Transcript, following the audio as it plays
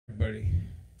everybody.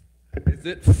 Is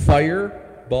it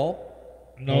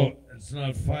Fireball? No, it's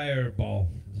not Fireball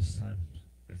this time.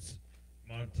 It's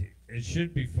Monty. It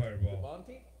should be Fireball.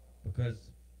 Monty? Because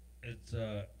it's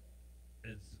the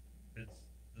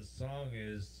song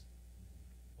is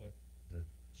what the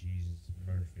Jesus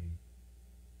Murphy.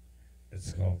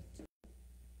 It's called.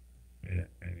 Yeah.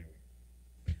 Anyway,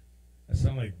 I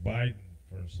sound like Biden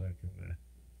for a second there.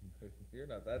 You're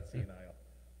not that senile.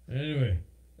 Anyway,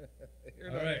 You're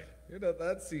all not, right. You're not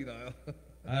that senile.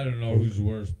 I don't know who's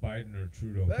worse, Biden or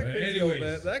Trudeau.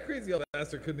 That crazy old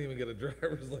bastard couldn't even get a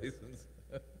driver's license.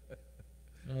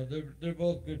 No, they're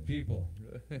both good people.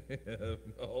 Yeah,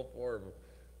 all four of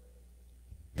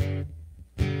them.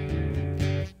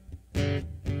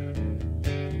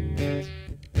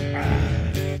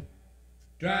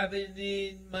 Driving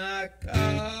in my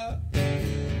car,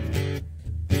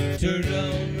 turn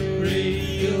on the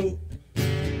radio,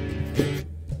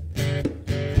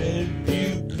 pull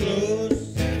you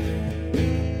close,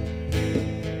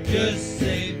 just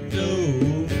say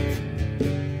no,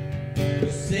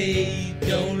 say you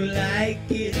don't like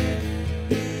it,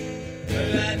 but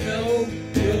I know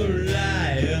you're a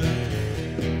liar.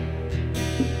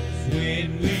 When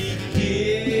we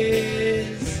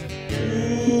kiss,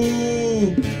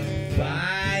 ooh,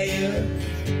 fire.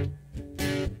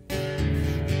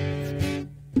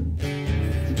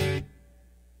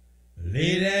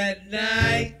 Late at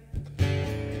night,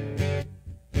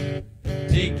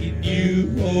 taking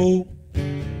you home.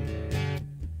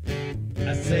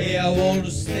 I say I wanna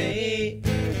stay,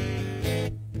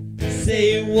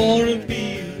 say you wanna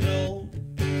be alone.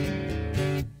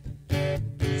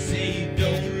 Say you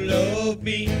don't love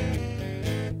me,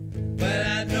 but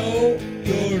I know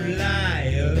you're a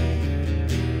liar.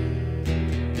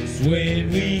 'Cause when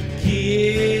we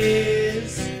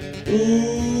kiss,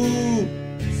 ooh,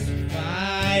 it's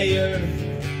fire.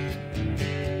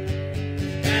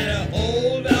 Had a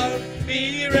hold on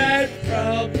me right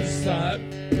from the start.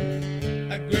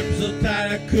 I gripped so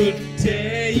tight I couldn't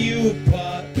tear you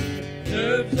apart.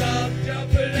 Nerves all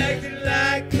jumping, acting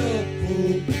like a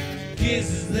fool.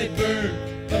 Kisses they burn,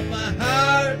 but my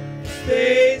heart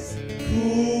stays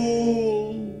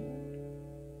cool.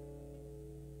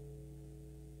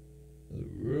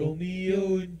 Romeo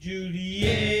and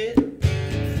Juliet,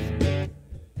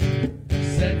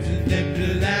 sentencing them to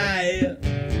lie.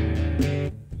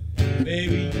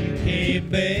 Baby, you came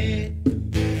back.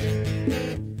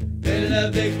 The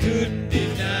love they couldn't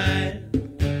deny.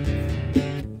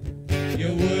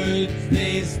 Your words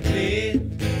they split,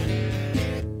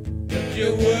 but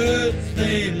your words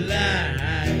they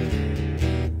lie.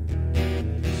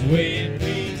 'Cause when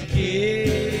we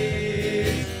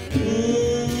kiss,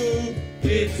 ooh,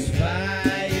 it's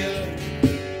fire.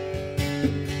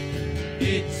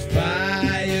 It's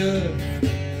fire.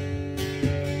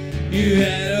 You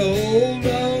had a hold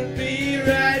on me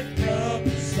right from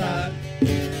the start.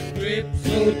 Grip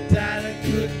so tight I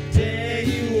couldn't tear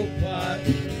you apart.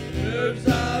 Nerves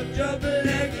all jumping,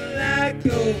 acting like a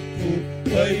fool.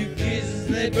 But your kisses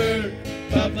they burn,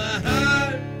 but my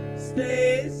heart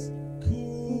stays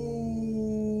cool.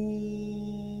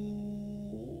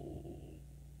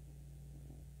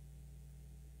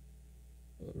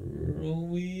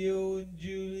 Romeo and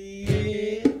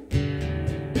Juliet,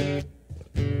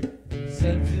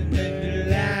 something that the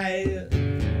liar.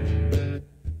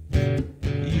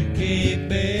 You came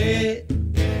back,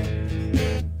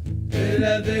 the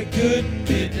love they couldn't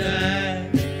deny.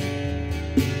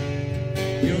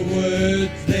 Your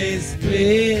words they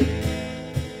split,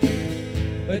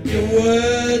 but your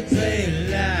words they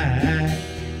lie.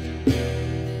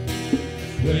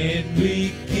 When we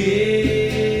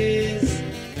kiss,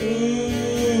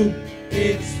 ooh,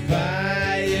 it's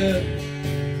fire.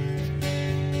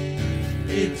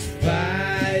 It's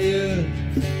fire.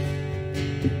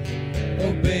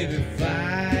 Oh baby,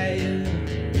 fire.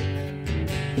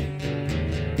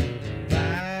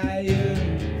 Fire.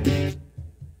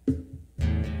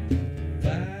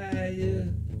 Fire.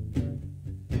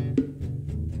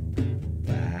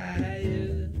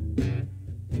 Fire.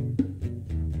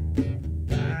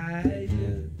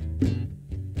 Fire.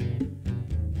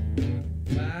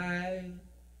 Fire.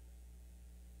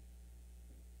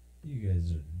 You guys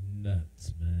are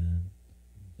nuts, man.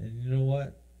 And you know what?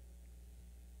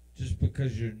 Just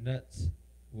because you're nuts,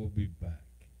 we'll be back.